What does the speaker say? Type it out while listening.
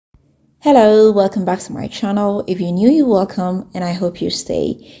Hello, welcome back to my channel. If you're new, you're welcome and I hope you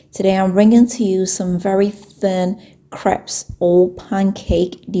stay. Today I'm bringing to you some very thin crepes or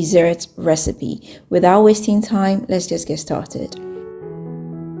pancake dessert recipe. Without wasting time, let's just get started.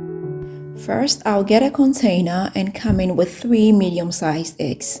 First, I'll get a container and come in with 3 medium-sized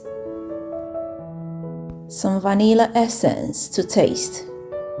eggs, some vanilla essence to taste,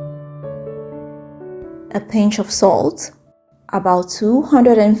 a pinch of salt, about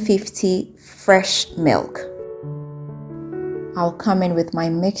 250 fresh milk. I'll come in with my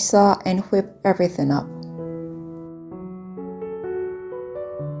mixer and whip everything up.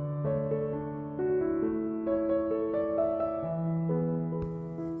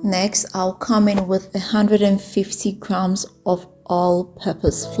 Next, I'll come in with 150 grams of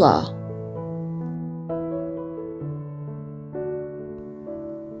all-purpose flour.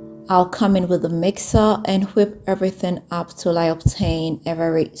 I'll come in with the mixer and whip everything up till I obtain a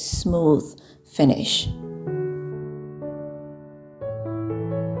very smooth finish.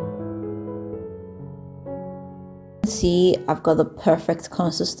 See, I've got the perfect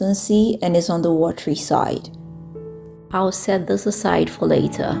consistency and it's on the watery side. I'll set this aside for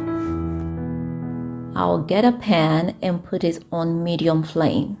later. I'll get a pan and put it on medium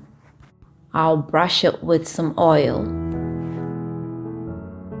flame. I'll brush it with some oil.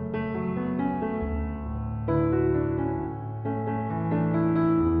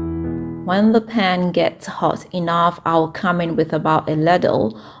 When the pan gets hot enough, I'll come in with about a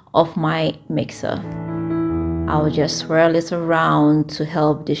ladle of my mixer. I'll just swirl it around to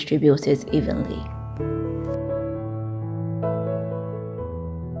help distribute it evenly.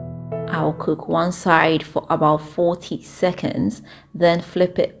 I'll cook one side for about 40 seconds, then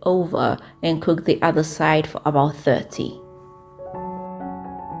flip it over and cook the other side for about 30.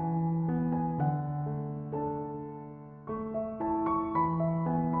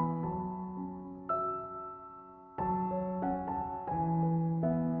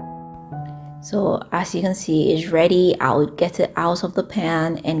 So as you can see, it's ready. I'll get it out of the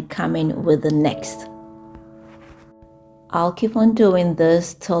pan and come in with the next. I'll keep on doing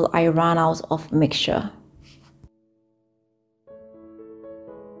this till I run out of mixture.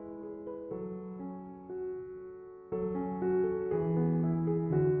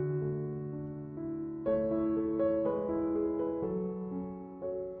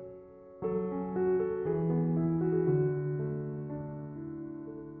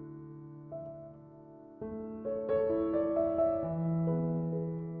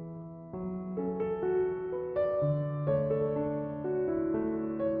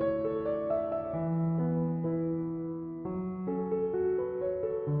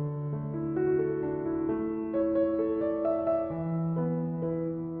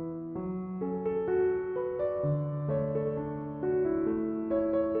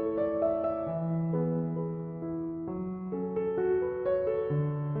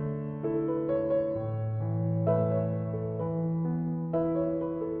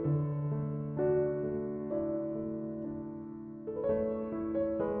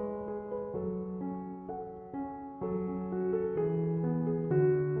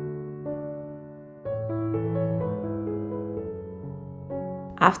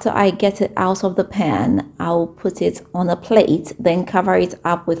 After I get it out of the pan, I'll put it on a plate, then cover it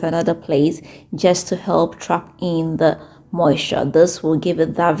up with another plate just to help trap in the moisture. This will give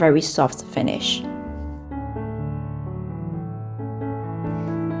it that very soft finish.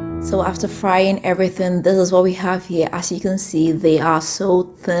 So after frying everything, this is what we have here. As you can see, they are so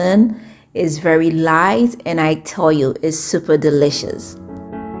thin, it's very light, and I tell you, it's super delicious.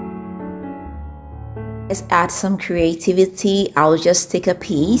 Let's add some creativity. I'll just take a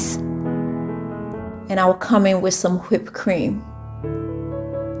piece and I'll come in with some whipped cream.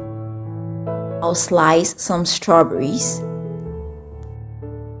 I'll slice some strawberries.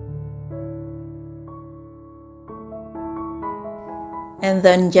 And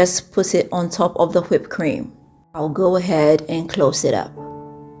then just put it on top of the whipped cream. I'll go ahead and close it up.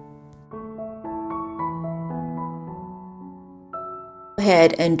 Go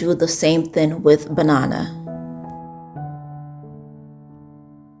ahead and do the same thing with banana.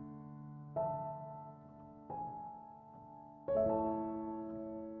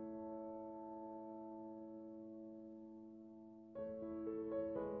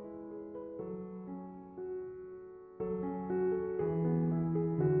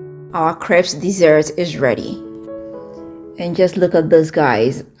 Our crepes dessert is ready. And just look at this,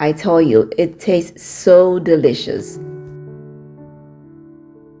 guys. I tell you, it tastes so delicious.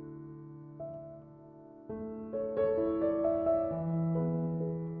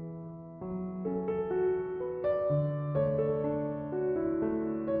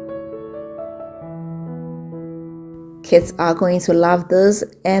 kids are going to love this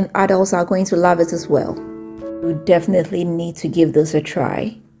and adults are going to love it as well. You definitely need to give this a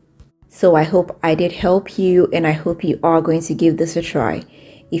try. So I hope I did help you, and I hope you are going to give this a try.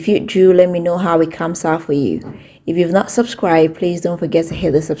 If you do, let me know how it comes out for you. If you've not subscribed, please don't forget to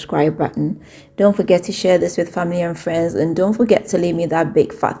hit the subscribe button. Don't forget to share this with family and friends, and don't forget to leave me that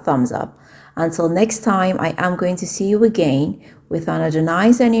big fat thumbs up. Until next time, I am going to see you again with another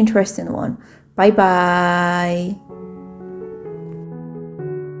nice and interesting one. Bye bye.